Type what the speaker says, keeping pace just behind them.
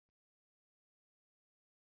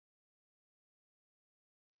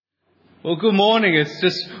Well, good morning. It's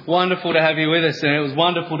just wonderful to have you with us, and it was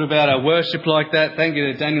wonderful to be able to worship like that. Thank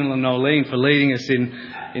you to Daniel and Nolene for leading us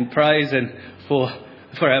in praise and for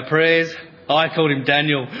our prayers. I called him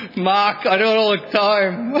Daniel. Mark, I do it all the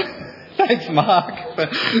time. Thanks, Mark, for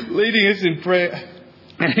leading us in prayer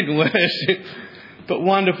and in worship. But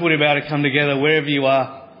wonderful to be able to come together wherever you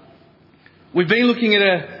are. We've been looking at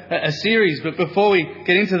a series, but before we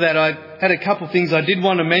get into that, I had a couple of things I did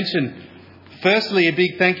want to mention. Firstly, a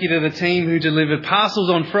big thank you to the team who delivered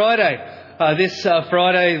parcels on Friday. This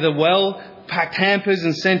Friday, the well packed hampers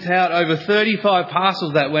and sent out over 35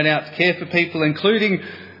 parcels that went out to care for people, including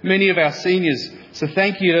many of our seniors. So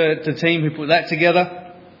thank you to the team who put that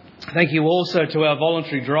together. Thank you also to our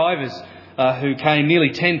voluntary drivers who came.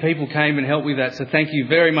 Nearly 10 people came and helped with that. So thank you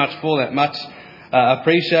very much for that. Much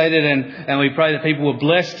appreciated, and we pray that people were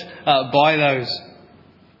blessed by those.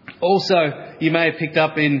 Also, you may have picked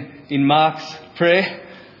up in Mark's prayer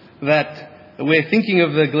that we're thinking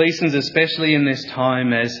of the Gleasons, especially in this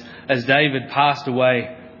time, as David passed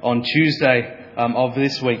away on Tuesday of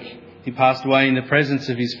this week. He passed away in the presence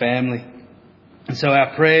of his family. And so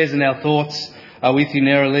our prayers and our thoughts are with you,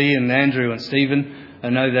 Nerily and Andrew and Stephen. I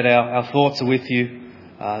know that our thoughts are with you.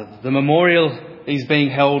 The memorial is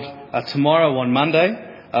being held tomorrow on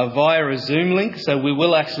Monday via a Zoom link, so we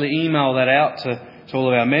will actually email that out to all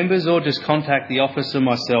of our members, or just contact the office or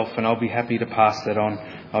myself and I'll be happy to pass that on.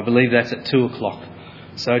 I believe that's at 2:00.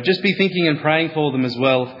 So just be thinking and praying for them as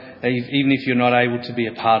well, even if you're not able to be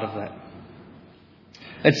a part of that.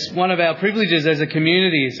 It's one of our privileges as a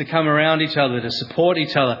community is to come around each other, to support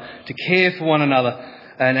each other, to care for one another,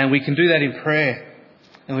 and we can do that in prayer.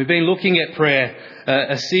 And we've been looking at prayer.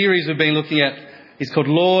 A series we've been looking at is called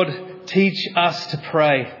Lord, Teach Us to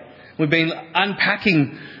Pray. We've been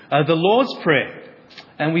unpacking the Lord's Prayer.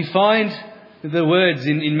 And we find the words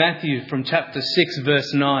in Matthew from chapter 6,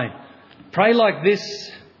 verse 9. Pray like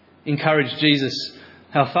this, encouraged Jesus.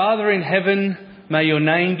 Our Father in heaven, may your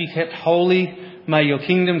name be kept holy. May your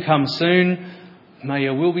kingdom come soon. May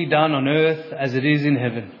your will be done on earth as it is in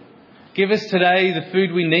heaven. Give us today the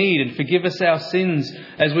food we need and forgive us our sins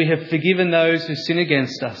as we have forgiven those who sin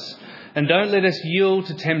against us. And don't let us yield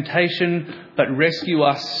to temptation, but rescue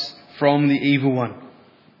us from the evil one.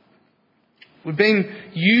 We've been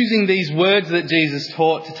using these words that Jesus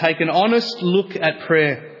taught to take an honest look at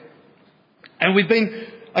prayer. And we've been,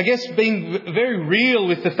 being very real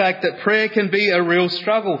with the fact that prayer can be a real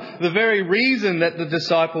struggle. The very reason that the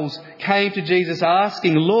disciples came to Jesus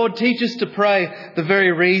asking, Lord, teach us to pray, the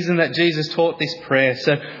very reason that Jesus taught this prayer.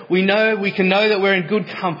 So we can know that we're in good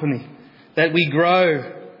company, that we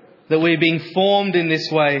grow, that we're being formed in this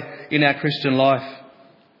way in our Christian life.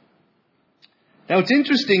 Now, it's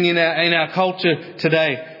interesting in our culture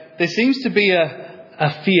today, there seems to be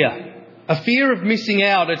a fear of missing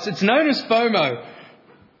out. It's known as FOMO.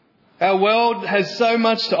 Our world has so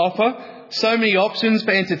much to offer, so many options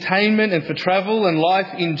for entertainment and for travel and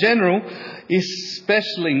life in general,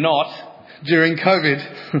 especially not during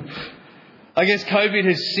COVID. I guess COVID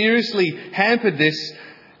has seriously hampered this.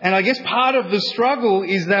 And I guess part of the struggle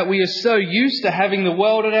is that we are so used to having the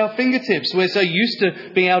world at our fingertips. We're so used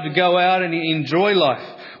to being able to go out and enjoy life.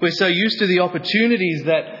 We're so used to the opportunities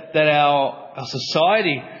that our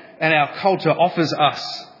society and our culture offers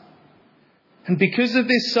us. And because of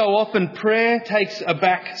this, so often prayer takes a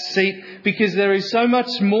back seat because there is so much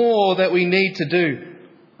more that we need to do.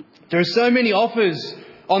 There are so many offers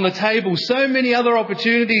on the table, so many other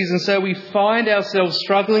opportunities, and so we find ourselves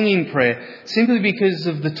struggling in prayer simply because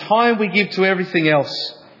of the time we give to everything else.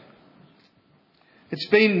 It's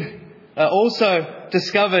been also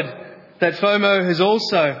discovered that FOMO has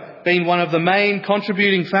also been one of the main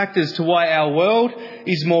contributing factors to why our world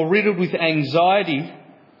is more riddled with anxiety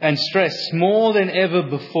and stress more than ever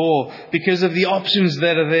before because of the options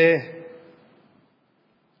that are there.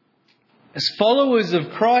 As followers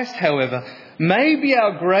of Christ, however, maybe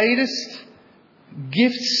our greatest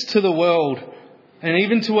gifts to the world and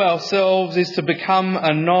even to ourselves is to become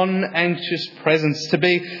a non-anxious presence, to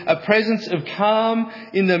be a presence of calm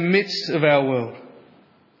in the midst of our world.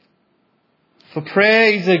 For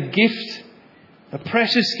prayer is a gift, a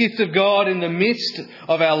precious gift of God in the midst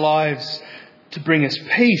of our lives to bring us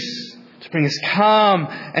peace, to bring us calm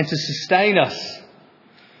and to sustain us.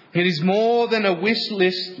 It is more than a wish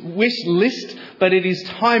list, but it is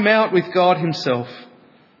time out with God Himself.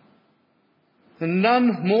 And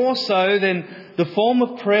none more so than the form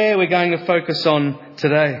of prayer we're going to focus on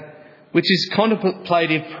today, which is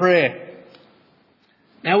contemplative prayer.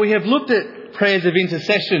 Now, we have looked at prayers of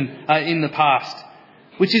intercession in the past,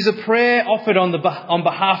 which is a prayer offered on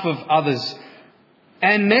behalf of others.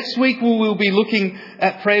 And next week we will be looking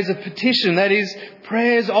at prayers of petition. That is,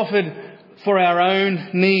 prayers offered for our own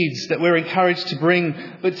needs that we're encouraged to bring.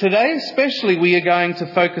 But today especially we are going to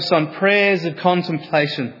focus on prayers of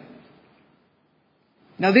contemplation.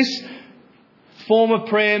 Now this form of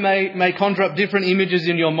prayer may conjure up different images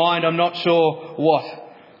in your mind. I'm not sure what.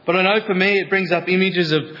 But I know for me it brings up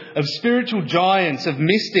images of spiritual giants, of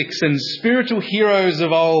mystics and spiritual heroes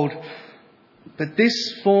of old. But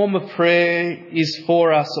this form of prayer is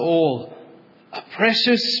for us all. A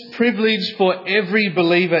precious privilege for every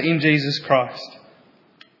believer in Jesus Christ.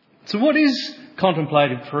 So what is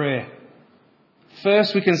contemplative prayer?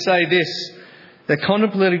 First we can say this, that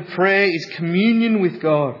contemplative prayer is communion with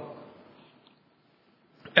God.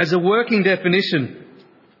 As a working definition,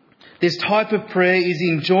 this type of prayer is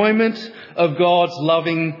enjoyment of God's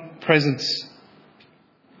loving presence.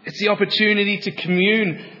 It's the opportunity to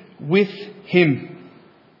commune with Him.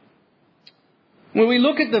 When we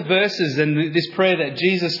look at the verses and this prayer that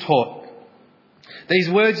Jesus taught, these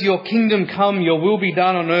words, "Your kingdom come, your will be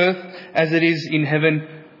done on earth as it is in heaven,"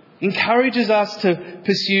 encourages us to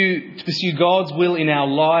pursue God's will in our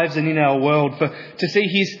lives and in our world, to see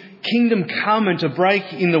His kingdom come and to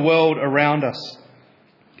break in the world around us.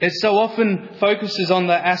 It so often focuses on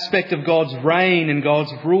the aspect of God's reign and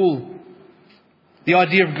God's rule. The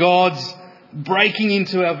idea of God's breaking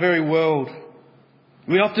into our very world.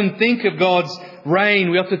 We often think of God's reign.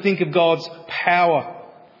 We often think of God's power.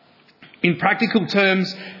 In practical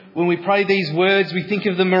terms, when we pray these words, we think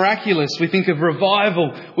of the miraculous. We think of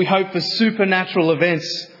revival. We hope for supernatural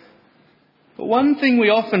events. But one thing we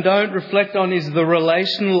often don't reflect on is the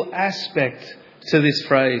relational aspect to this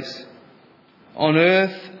phrase. On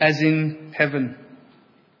earth as in heaven.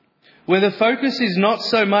 Where the focus is not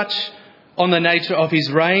so much on the nature of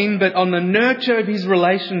His reign, but on the nurture of His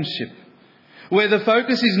relationship. Where the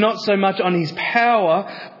focus is not so much on His power,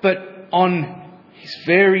 but on His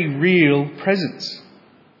very real presence.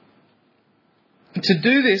 To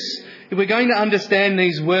do this, if we're going to understand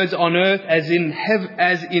these words on earth as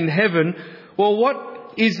in heaven, well,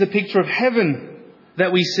 what is the picture of heaven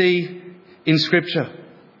that we see in Scripture?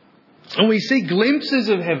 And we see glimpses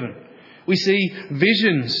of heaven. We see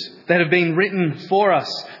visions that have been written for us,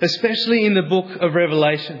 especially in the book of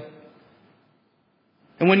Revelation.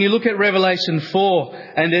 And when you look at Revelation 4,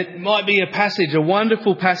 and it might be a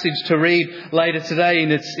wonderful passage to read later today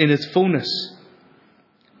in its fullness.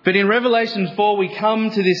 But in Revelation 4, we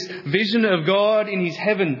come to this vision of God in His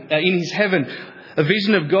heaven, a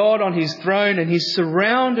vision of God on His throne, and He's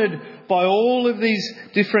surrounded by all of these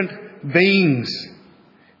different beings.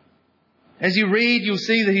 As you read, you'll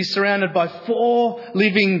see that He's surrounded by 4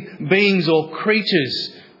 living beings or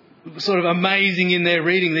creatures. Sort of amazing in their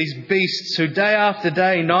reading, these beasts who day after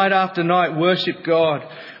day, night after night worship God.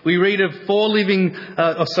 We read of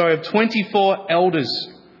 24 elders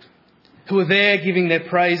who are there giving their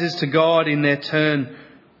praises to God in their turn.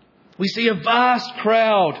 We see a vast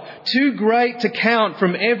crowd, too great to count,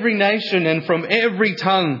 from every nation and from every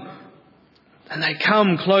tongue. And they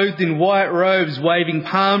come clothed in white robes, waving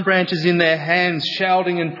palm branches in their hands,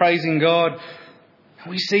 shouting and praising God.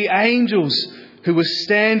 We see angels who are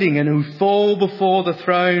standing and who fall before the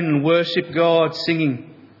throne and worship God,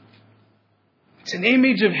 singing. It's an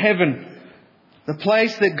image of heaven, the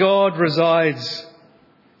place that God resides,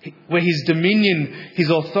 where His dominion, His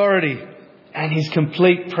authority, and His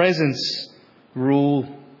complete presence rule.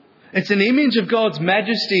 It's an image of God's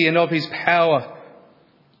majesty and of His power.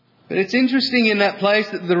 But it's interesting in that place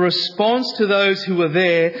that the response to those who are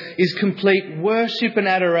there is complete worship and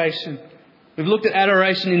adoration. We've looked at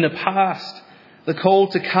adoration in the past, the call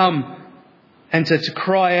to come and to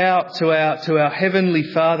cry out to our Heavenly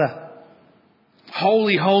Father.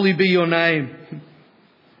 Holy, holy be your name.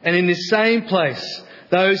 And in this same place,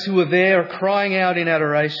 those who are there are crying out in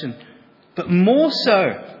adoration. But more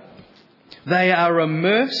so, they are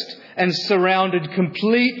immersed and surrounded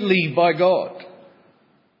completely by God.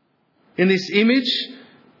 In this image,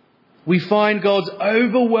 we find God's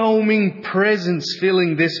overwhelming presence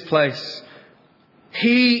filling this place.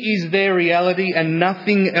 He is their reality and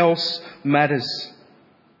nothing else matters.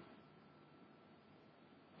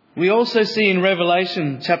 We also see in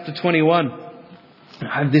Revelation chapter 21,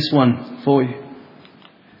 I have this one for you,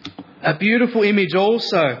 a beautiful image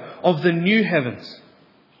also of the new heavens.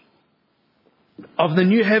 Of the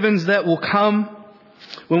new heavens that will come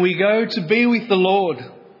when we go to be with the Lord.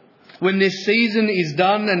 When this season is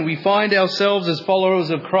done and we find ourselves as followers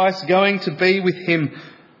of Christ going to be with Him.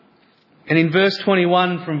 And in verse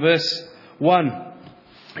 21 from verse 1,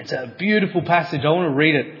 it's a beautiful passage. I want to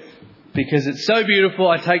read it because it's so beautiful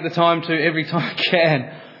I take the time to every time I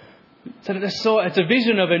can. So it's a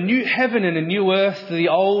vision of a new heaven and a new earth. The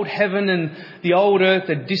old heaven and the old earth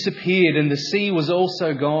had disappeared, and the sea was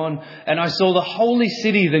also gone. And I saw the holy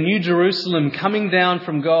city, the new Jerusalem, coming down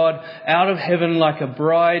from God out of heaven like a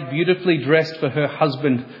bride beautifully dressed for her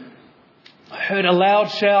husband. I heard a loud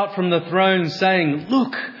shout from the throne saying,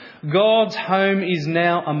 "Look, God's home is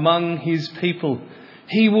now among his people.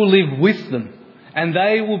 He will live with them, and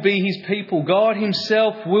they will be his people. God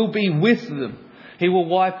himself will be with them. He will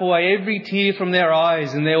wipe away every tear from their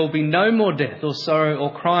eyes, and there will be no more death or sorrow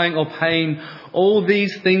or crying or pain. All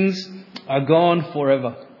these things are gone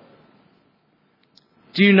forever."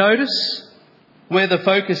 Do you notice where the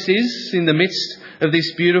focus is in the midst of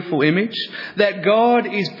this beautiful image? That God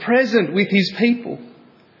is present with his people.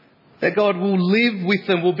 That God will live with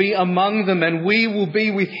them, will be among them, and we will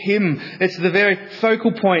be with him. It's the very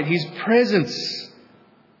focal point. His presence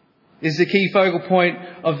is the key focal point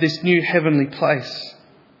of this new heavenly place.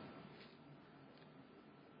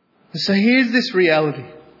 So here's this reality.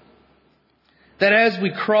 That as we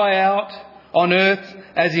cry out on earth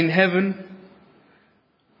as in heaven,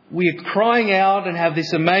 we are crying out and have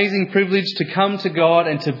this amazing privilege to come to God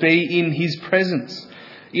and to be in his presence.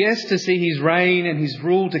 Yes, to see his reign and his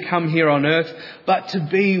rule to come here on earth, but to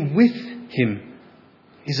be with him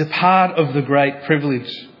is a part of the great privilege.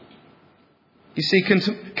 You see,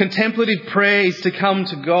 contemplative prayer is to come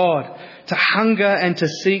to God, to hunger and to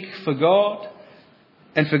seek for God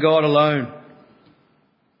and for God alone.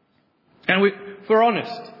 And if we're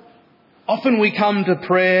honest, often we come to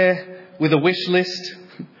prayer with a wish list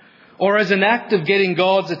or as an act of getting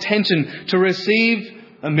God's attention to receive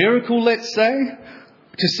a miracle, let's say,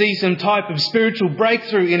 to see some type of spiritual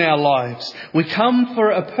breakthrough in our lives. We come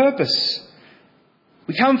for a purpose.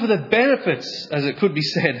 We come for the benefits, as it could be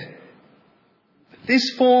said.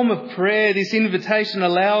 This form of prayer, this invitation,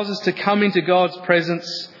 allows us to come into God's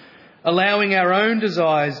presence, allowing our own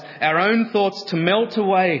desires, our own thoughts to melt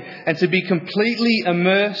away and to be completely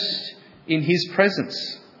immersed in his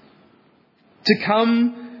presence. To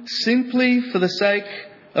come simply for the sake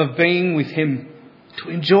of being with him, to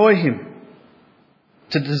enjoy him,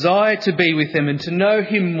 to desire to be with him and to know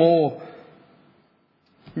him more.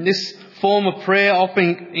 And this form of prayer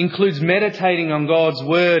often includes meditating on God's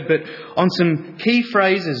word, but on some key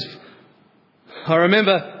phrases. I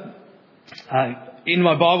remember in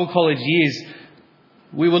my Bible college years,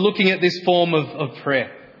 we were looking at this form of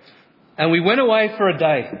prayer. And we went away for a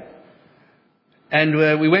day.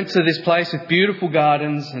 And we went to this place with beautiful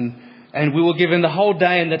gardens, and we were given the whole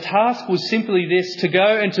day. And the task was simply this, to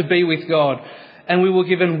go and to be with God. And we were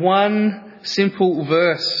given one simple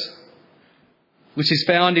verse, which is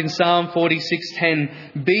found in Psalm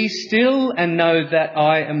 46:10. "Be still and know that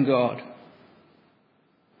I am God."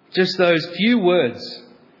 Just those few words.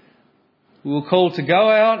 We were called to go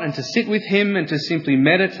out and to sit with him and to simply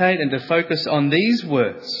meditate and to focus on these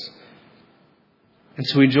words and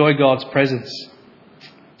to enjoy God's presence.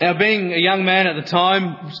 Now, being a young man at the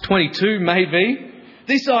time, I was 22 maybe,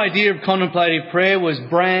 this idea of contemplative prayer was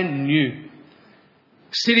brand new.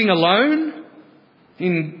 Sitting alone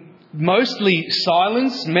in mostly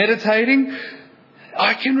silence, meditating.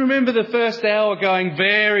 I can remember the first hour going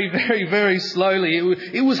very, very, very slowly.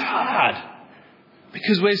 It was hard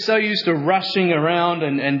because we're so used to rushing around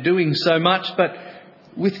and doing so much. But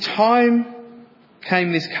with time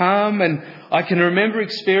came this calm, and I can remember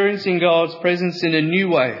experiencing God's presence in a new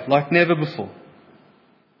way, like never before.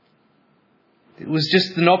 It was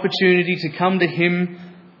just an opportunity to come to him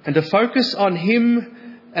and to focus on him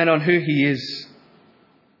and on who he is.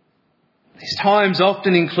 These times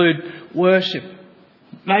often include worship.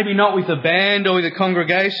 Maybe not with a band or with a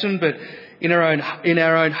congregation, but in our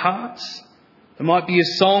own hearts. It might be a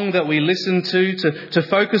song that we listen to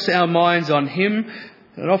focus our minds on him.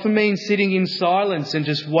 It often means sitting in silence and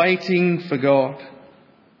just waiting for God.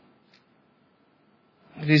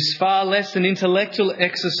 It is far less an intellectual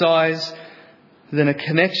exercise than a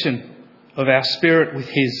connection of our spirit with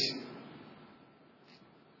his.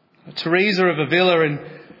 Teresa of Avila,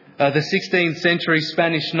 the 16th century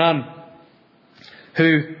Spanish nun,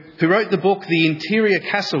 who wrote the book The Interior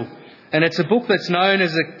Castle, and it's a book that's known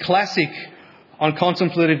as a classic on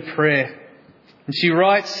contemplative prayer. And she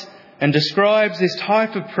writes and describes this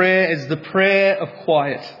type of prayer as the prayer of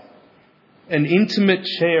quiet, an intimate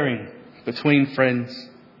sharing between friends.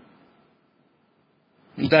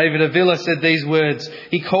 David Avila said these words.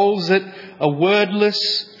 He calls it a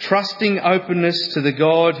wordless, trusting openness to the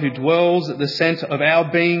God who dwells at the centre of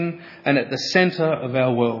our being and at the centre of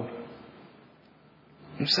our world.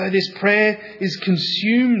 And so this prayer is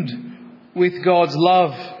consumed with God's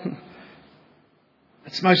love.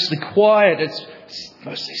 It's mostly quiet. It's It's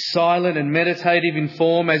mostly silent and meditative in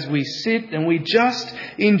form as we sit and we just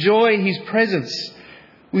enjoy His presence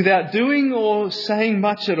without doing or saying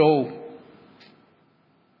much at all.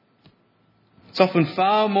 It's often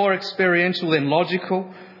far more experiential than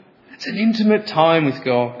logical. It's an intimate time with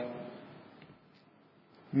God.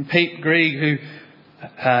 And Pete Greig, who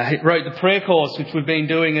wrote the prayer course, which we've been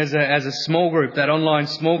doing as a small group, that online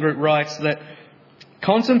small group, writes that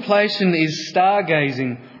contemplation is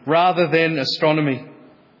stargazing rather than astronomy.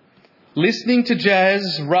 Listening to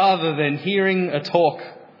jazz rather than hearing a talk.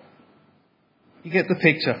 You get the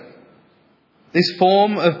picture. This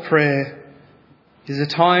form of prayer is a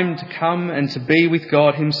time to come and to be with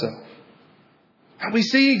God Himself. And we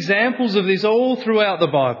see examples of this all throughout the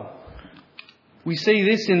Bible. We see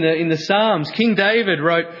this in the Psalms. King David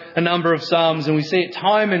wrote a number of Psalms, and we see it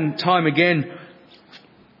time and time again.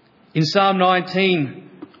 In Psalm 19,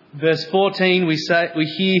 verse 14, we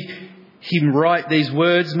hear him write these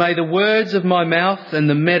words, "May the words of my mouth and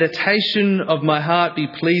the meditation of my heart be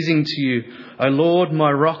pleasing to you, O Lord,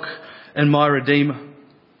 my rock and my redeemer."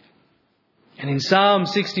 And in Psalm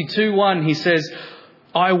 62:1, he says,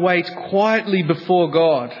 "I wait quietly before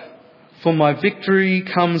God, for my victory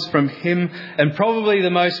comes from Him." And probably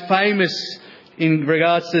the most famous in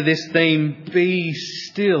regards to this theme, "Be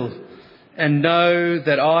still and know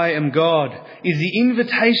that I am God," is the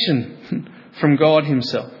invitation from God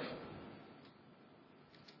Himself.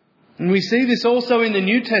 And we see this also in the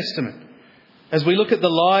New Testament as we look at the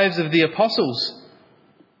lives of the apostles.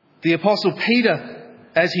 The Apostle Peter,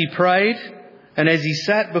 as he prayed and as he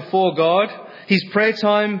sat before God, his prayer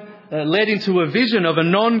time led into a vision of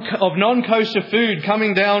non-kosher food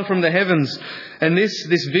coming down from the heavens. And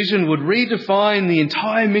this vision would redefine the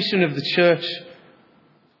entire mission of the church.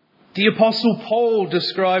 The Apostle Paul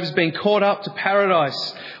describes being caught up to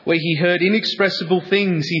paradise where he heard inexpressible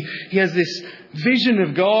things. He has this vision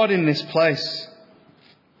of God in this place.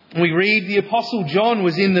 We read the Apostle John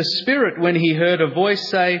was in the Spirit when he heard a voice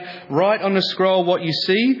say, "Write on a scroll what you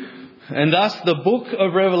see," and thus the book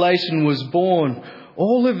of Revelation was born.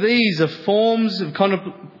 All of these are forms of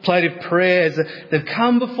contemplative prayers. They've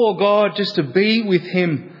come before God just to be with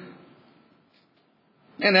Him.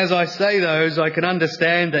 And as I say those, I can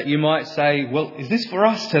understand that you might say, well, is this for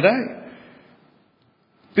us today?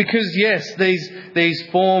 Because yes, these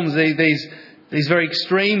forms, these very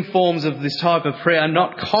extreme forms of this type of prayer are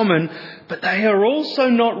not common, but they are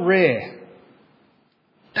also not rare.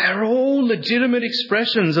 They are all legitimate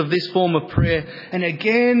expressions of this form of prayer. And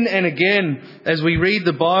again, as we read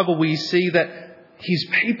the Bible, we see that His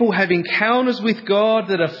people have encounters with God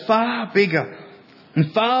that are far bigger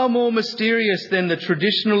and far more mysterious than the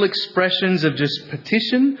traditional expressions of just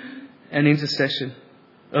petition and intercession,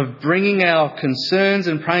 of bringing our concerns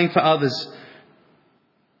and praying for others.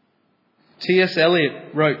 T.S.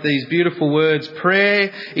 Eliot wrote these beautiful words,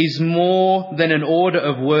 "Prayer is more than an order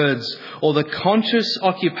of words, or the conscious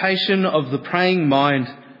occupation of the praying mind,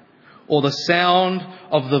 or the sound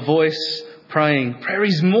of the voice praying." Prayer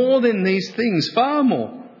is more than these things, far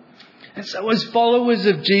more. And so as followers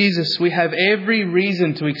of Jesus, we have every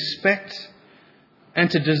reason to expect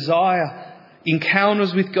and to desire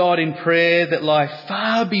encounters with God in prayer that lie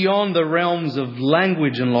far beyond the realms of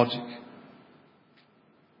language and logic.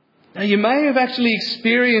 Now, you may have actually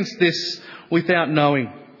experienced this without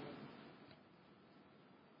knowing.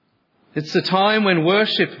 It's the time when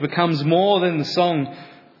worship becomes more than the song.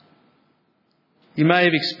 You may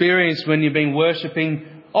have experienced when you've been worshipping,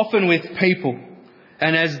 often with people.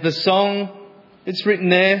 And as the song, it's written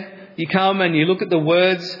there, you come and you look at the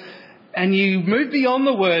words and you move beyond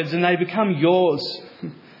the words and they become yours.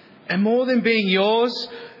 And more than being yours,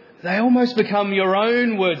 they almost become your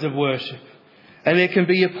own words of worship. And there can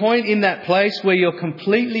be a point in that place where you're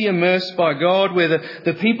completely immersed by God, where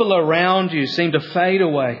the people around you seem to fade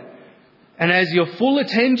away. And as your full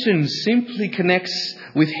attention simply connects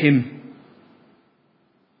with Him.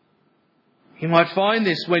 You might find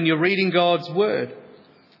this when you're reading God's Word,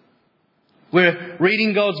 where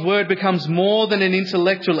reading God's Word becomes more than an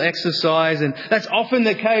intellectual exercise. And that's often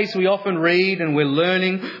the case. We often read and we're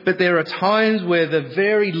learning, but there are times where the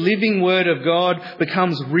very living Word of God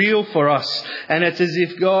becomes real for us. And it's as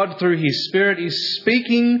if God, through His Spirit, is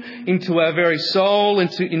speaking into our very soul,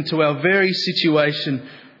 into our very situation.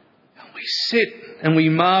 And we sit and we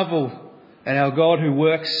marvel at our God who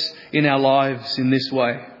works in our lives in this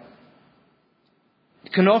way.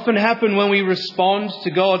 It can often happen when we respond to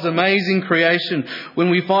God's amazing creation, when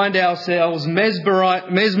we find ourselves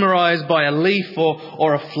mesmerised by a leaf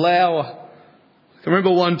or a flower. I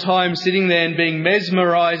remember one time sitting there and being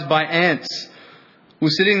mesmerised by ants. We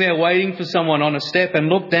were sitting there waiting for someone on a step and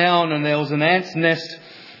looked down and there was an ant's nest,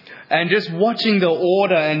 and just watching the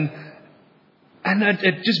order and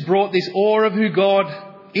it just brought this awe of who God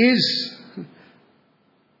is.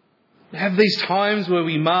 We have these times where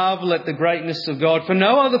we marvel at the greatness of God for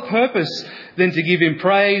no other purpose than to give Him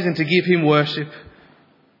praise and to give Him worship.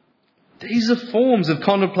 These are forms of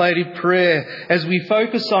contemplative prayer as we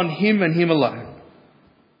focus on Him and Him alone.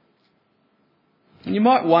 And you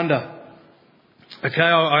might wonder, okay,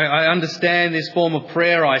 I understand this form of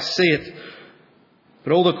prayer, I see it,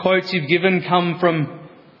 but all the quotes you've given come from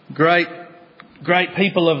great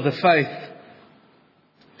people of the faith.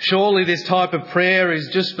 Surely this type of prayer is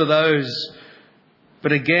just for those.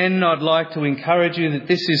 But again, I'd like to encourage you that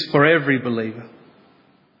this is for every believer.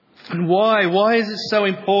 And why? Why is it so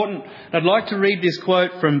important? I'd like to read this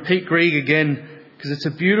quote from Pete Greig again, because it's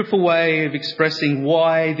a beautiful way of expressing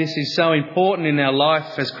why this is so important in our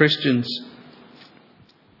life as Christians.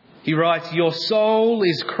 He writes, "Your soul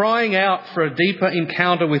is crying out for a deeper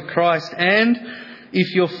encounter with Christ, and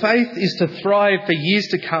if your faith is to thrive for years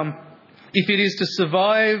to come, if it is to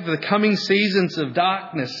survive the coming seasons of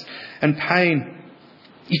darkness and pain,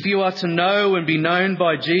 if you are to know and be known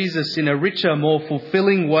by Jesus in a richer, more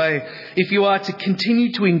fulfilling way, if you are to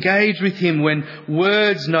continue to engage with Him when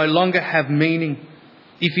words no longer have meaning,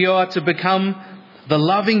 if you are to become the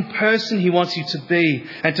loving person He wants you to be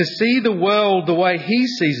and to see the world the way He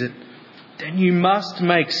sees it, then you must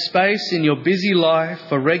make space in your busy life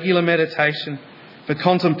for regular meditation, for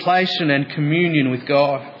contemplation and communion with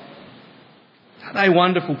God." Aren't they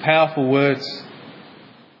wonderful, powerful words?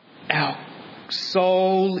 Our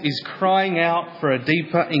soul is crying out for a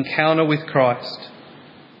deeper encounter with Christ.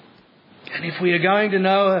 And if we are going to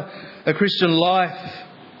know a Christian life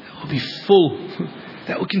that will be full,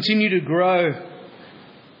 that will continue to grow,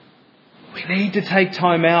 we need to take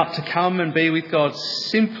time out to come and be with God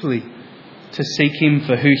simply to seek Him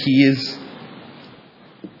for who He is.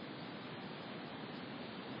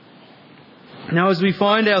 Now, as we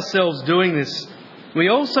find ourselves doing this, we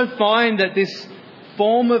also find that this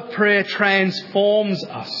form of prayer transforms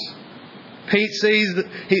us. Pete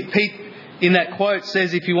in that quote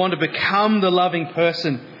says, if you want to become the loving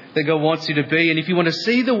person that God wants you to be, and if you want to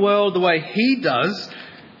see the world the way He does,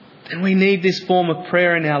 then we need this form of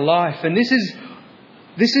prayer in our life. And this is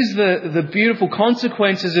the beautiful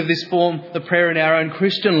consequences of this form of prayer in our own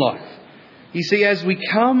Christian life. You see, as we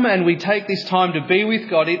come and we take this time to be with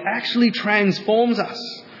God, it actually transforms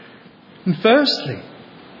us. And firstly,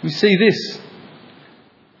 we see this.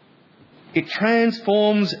 It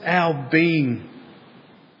transforms our being.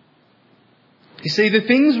 You see, the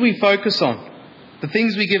things we focus on, the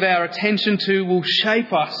things we give our attention to will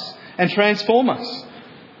shape us and transform us.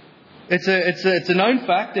 It's a known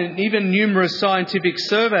fact, and even numerous scientific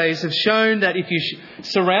surveys have shown that if you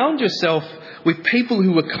surround yourself with people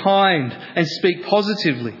who are kind and speak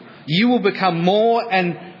positively, you will become more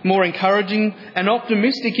and more encouraging and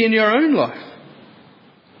optimistic in your own life.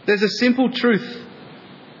 There's a simple truth.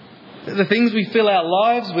 The things we fill our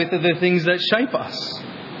lives with are the things that shape us.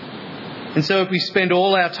 And so if we spend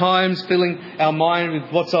all our times filling our mind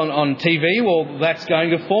with what's on TV, well, that's going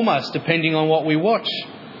to form us depending on what we watch.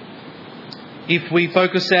 If we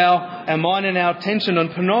focus our mind and our attention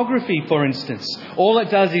on pornography, for instance, all it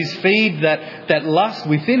does is feed that lust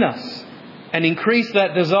within us and increase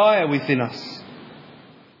that desire within us.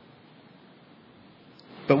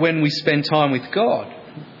 But when we spend time with God,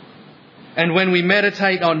 and when we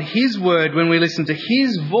meditate on His Word, when we listen to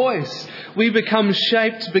His voice, we become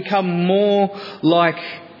shaped to become more like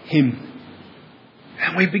Him.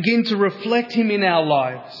 And we begin to reflect Him in our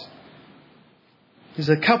lives. There's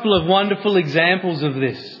a couple of wonderful examples of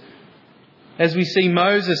this. As we see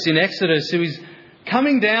Moses in Exodus, who is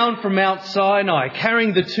coming down from Mount Sinai,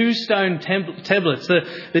 carrying the 2 stone tablets,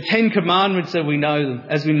 the 10 Commandments as we know them.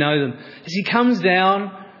 As he comes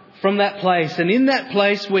down from that place, and in that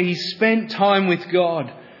place where he spent time with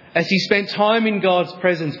God, as he spent time in God's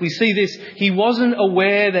presence, we see this. He wasn't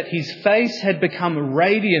aware that his face had become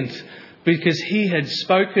radiant because he had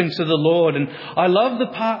spoken to the Lord. And I love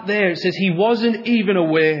the part there. It says he wasn't even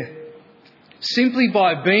aware. Simply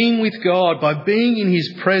by being with God, by being in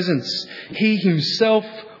His presence, he himself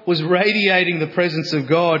was radiating the presence of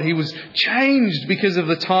God. He was changed because of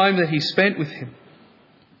the time that he spent with Him.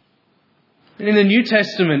 In the New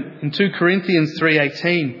Testament, in 2 Corinthians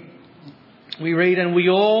 3:18, we read, "And we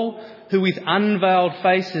all who with unveiled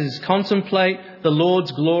faces contemplate the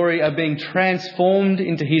Lord's glory are being transformed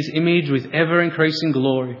into His image with ever-increasing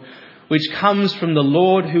glory, which comes from the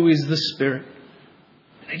Lord who is the Spirit."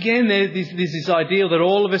 Again, there's this ideal that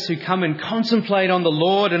all of us who come and contemplate on the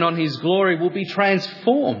Lord and on His glory will be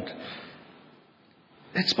transformed.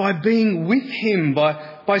 It's by being with Him,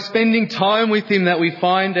 by spending time with Him, that we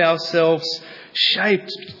find ourselves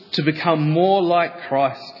shaped to become more like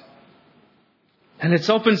Christ. And it's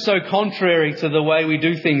often so contrary to the way we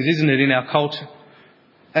do things, isn't it, in our culture?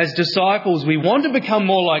 As disciples, we want to become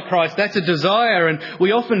more like Christ. That's a desire, and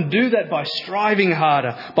we often do that by striving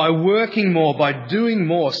harder, by working more, by doing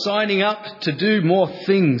more, signing up to do more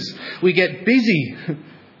things. We get busy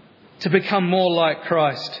to become more like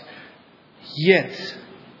Christ. Yet,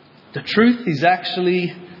 the truth is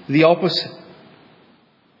actually the opposite.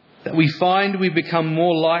 That we find we become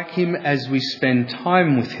more like Him as we spend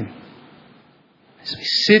time with Him. As we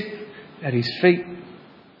sit at His feet.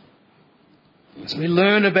 As we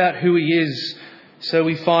learn about who He is, so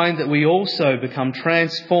we find that we also become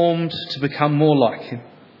transformed to become more like Him.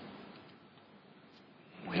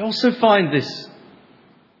 We also find this.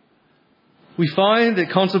 We find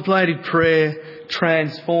that contemplative prayer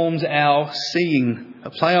transforms our seeing.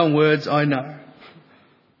 A play on words, I know.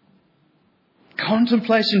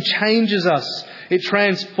 Contemplation changes us. It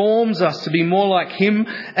transforms us to be more like Him,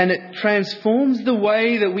 and it transforms the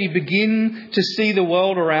way that we begin to see the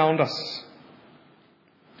world around us.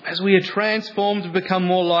 As we are transformed to become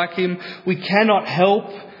more like Him, we cannot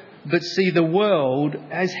help but see the world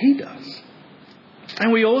as He does.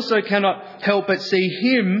 And we also cannot help but see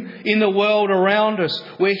Him in the world around us,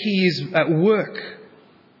 where He is at work.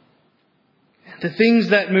 The things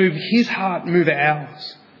that move His heart move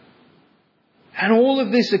ours. And all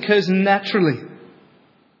of this occurs naturally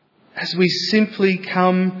as we simply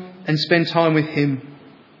come and spend time with Him.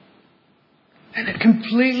 And it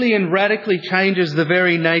completely and radically changes the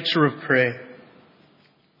very nature of prayer.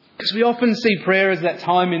 Because we often see prayer as that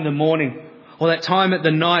time in the morning, or that time at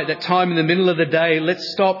the night, that time in the middle of the day. Let's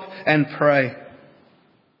stop and pray.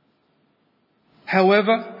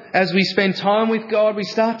 However, as we spend time with God, we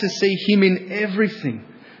start to see Him in everything.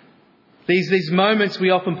 These moments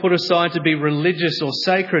we often put aside to be religious or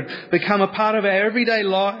sacred become a part of our everyday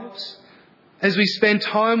lives. As we spend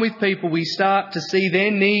time with people, we start to see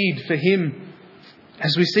their need for Him.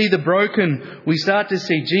 As we see the broken, we start to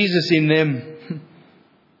see Jesus in them.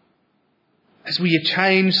 As we are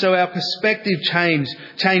changed, so our perspective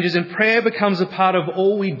changes, and prayer becomes a part of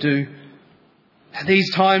all we do. And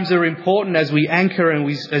these times are important as we anchor and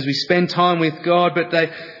as we spend time with God, but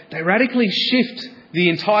they radically shift the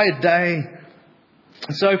entire day.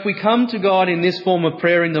 And so if we come to God in this form of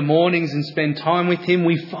prayer in the mornings and spend time with Him,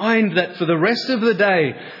 we find that for the rest of the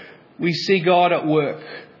day, we see God at work.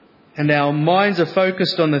 And our minds are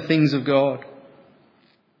focused on the things of God.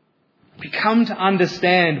 We come to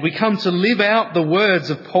understand, we come to live out the words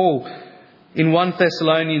of Paul in 1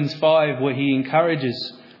 Thessalonians 5, where he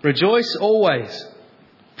encourages, rejoice always,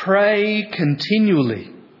 pray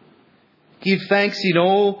continually, give thanks in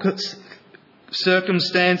all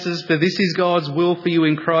circumstances, for this is God's will for you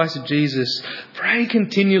in Christ Jesus. Pray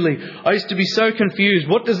continually. I used to be so confused.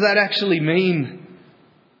 What does that actually mean?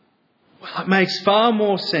 Well, it makes far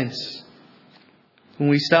more sense when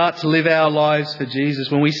we start to live our lives for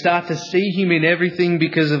Jesus, when we start to see Him in everything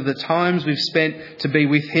because of the times we've spent to be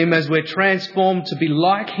with Him, as we're transformed to be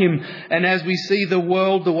like Him, and as we see the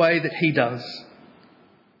world the way that He does.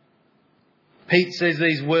 Pete says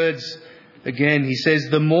these words again. He says,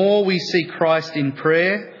 the more we see Christ in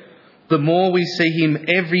prayer, the more we see Him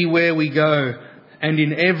everywhere we go and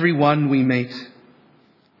in everyone we meet.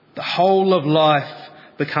 The whole of life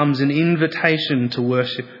becomes an invitation to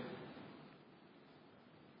worship.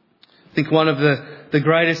 I think one of the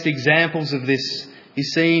greatest examples of this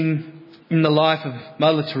is seen in the life of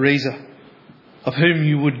Mother Teresa, of whom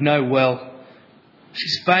you would know well.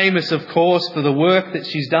 She's famous, of course, for the work that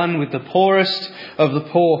she's done with the poorest of the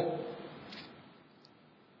poor.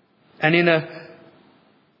 And in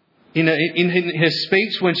her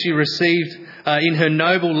speech when she received in her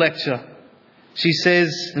Noble lecture, she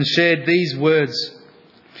says and shared these words,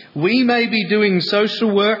 we may be doing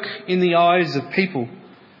social work in the eyes of people,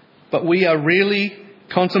 but we are really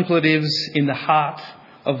contemplatives in the heart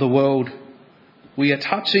of the world. We are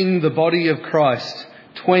touching the body of Christ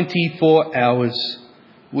 24 hours.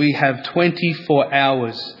 We have 24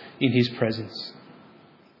 hours in His presence.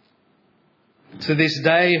 To this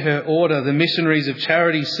day, her order, the Missionaries of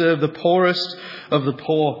Charity, serve the poorest of the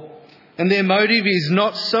poor. And their motive is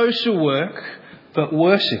not social work, but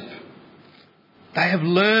worship. They have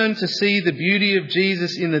learned to see the beauty of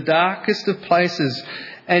Jesus in the darkest of places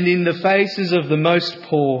and in the faces of the most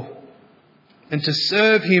poor, and to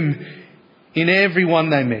serve Him in everyone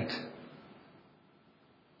they meet.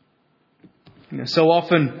 So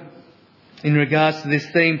often, in regards to this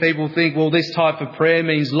theme, people think, well, this type of prayer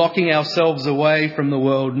means locking ourselves away from the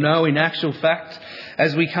world. No, in actual fact,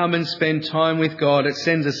 as we come and spend time with God, it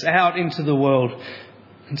sends us out into the world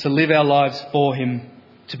and to live our lives for Him,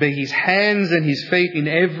 to be His hands and His feet in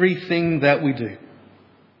everything that we do.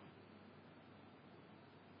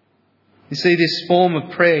 You see, this form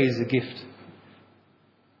of prayer is a gift.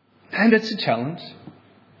 And it's a challenge,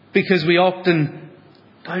 because we often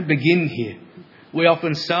don't begin here. We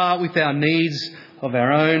often start with our needs of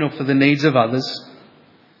our own or for the needs of others.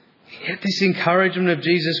 Yet this encouragement of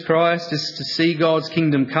Jesus Christ is to see God's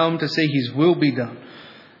kingdom come, to see His will be done,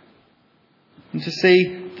 and to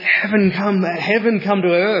see heaven come to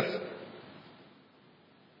earth,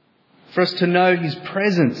 for us to know His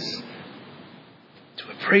presence,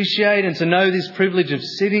 to appreciate and to know this privilege of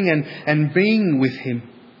sitting and being with Him.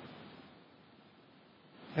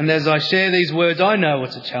 And as I share these words, I know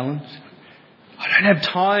it's a challenge. I don't have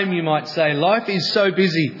time, you might say. Life is so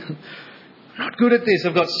busy. I'm not good at this.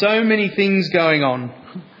 I've got so many things going on.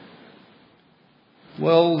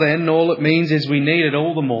 Well, then, all it means is we need it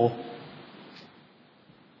all the more.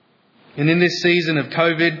 And in this season of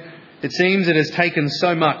COVID, it seems it has taken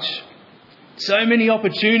so much. So many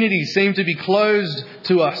opportunities seem to be closed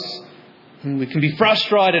to us. And we can be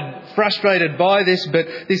frustrated by this, but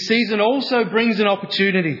this season also brings an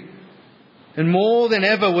opportunity. And more than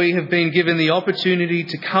ever, we have been given the opportunity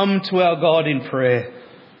to come to our God in prayer.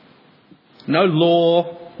 No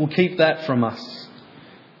law will keep that from us.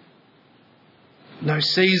 No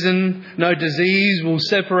season, no disease will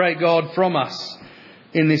separate God from us.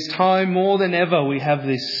 In this time, more than ever, we have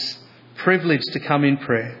this privilege to come in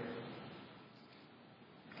prayer.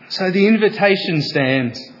 So the invitation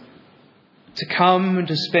stands to come and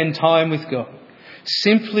to spend time with God,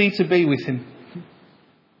 simply to be with Him,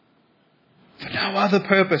 for no other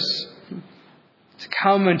purpose, to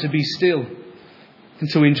come and to be still and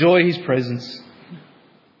to enjoy His presence.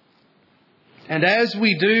 And as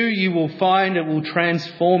we do, you will find it will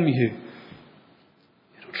transform you.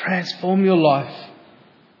 It will transform your life.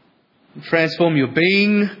 It will transform your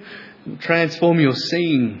being. It will transform your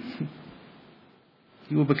seeing.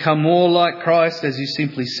 You will become more like Christ as you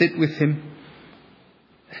simply sit with Him.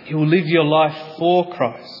 And you will live your life for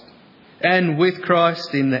Christ and with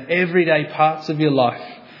Christ in the everyday parts of your life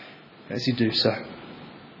as you do so.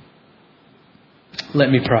 Let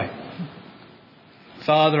me pray.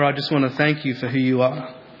 Father, I just want to thank You for who You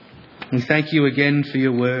are. We thank You again for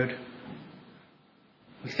Your word.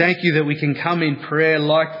 We thank You that we can come in prayer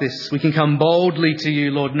like this. We can come boldly to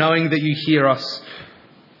You, Lord, knowing that You hear us.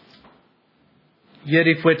 Yet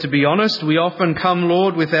if we're to be honest, we often come,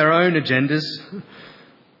 Lord, with our own agendas.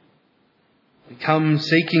 We come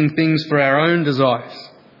seeking things for our own desires,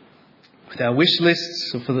 with our wish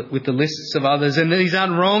lists or with the lists of others. And these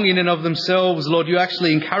aren't wrong in and of themselves, Lord. You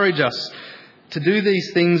actually encourage us to do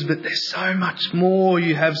these things, but there's so much more.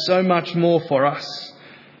 You have so much more for us.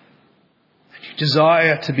 And You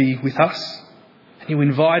desire to be with us. And You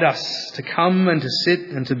invite us to come and to sit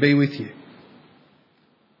and to be with You.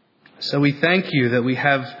 So we thank You that we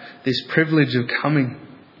have this privilege of coming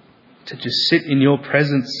to just sit in Your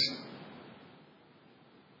presence.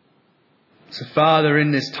 So Father,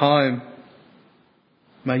 in this time,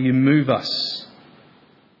 may You move us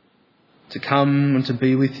to come and to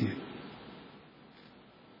be with You.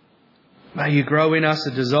 May You grow in us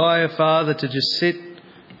a desire, Father, to just sit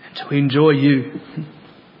and to enjoy You.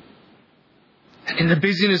 And in the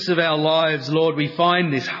busyness of our lives, Lord, we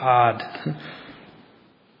find this hard.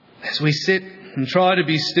 As we sit and try to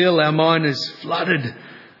be still, our mind is flooded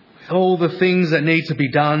with all the things that need to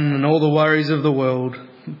be done and all the worries of the world.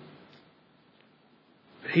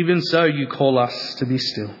 But even so, You call us to be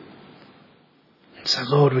still. So,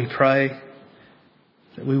 Lord, we pray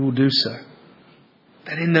that we will do so.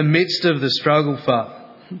 That in the midst of the struggle, Father,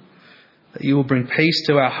 that You will bring peace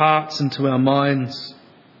to our hearts and to our minds.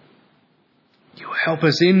 You will help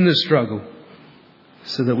us in the struggle,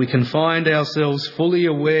 so that we can find ourselves fully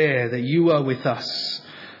aware that You are with us,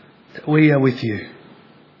 that we are with You.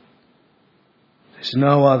 There's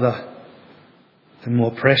no other and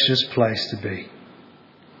more precious place to be.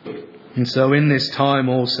 And so in this time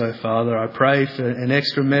also, Father, I pray for an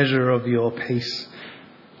extra measure of Your peace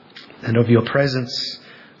and of Your presence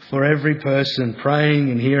for every person praying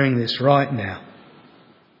and hearing this right now.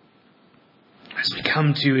 As we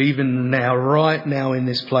come to You even now, right now in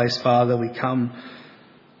this place, Father, we come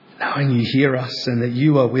knowing You hear us and that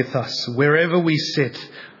You are with us. Wherever we sit,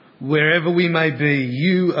 wherever we may be,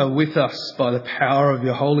 You are with us by the power of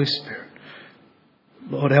Your Holy Spirit.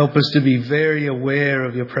 Lord, help us to be very aware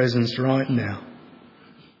of Your presence right now.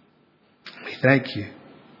 We thank you.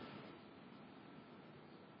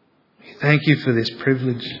 We thank you for this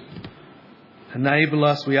privilege. Enable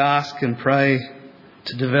us, we ask and pray,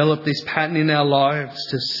 to develop this pattern in our lives,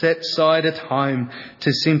 to set aside a time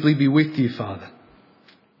to simply be with you, Father.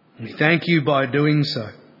 And we thank you by doing so,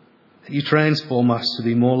 that you transform us to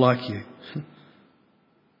be more like you.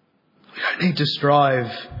 We don't need to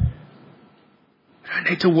strive. We don't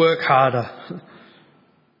need to work harder.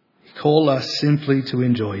 You call us simply to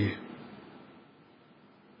enjoy you.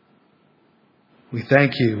 We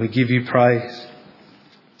thank you. We give you praise.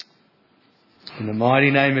 In the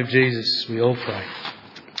mighty name of Jesus, we all pray.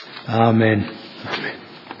 Amen. Amen.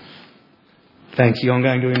 Thank you. I'm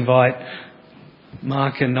going to invite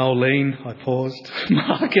Mark and Nolene. I paused.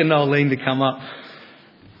 Mark and Nolene to come up.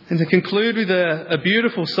 And to conclude with a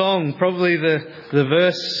beautiful song, probably the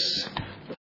verse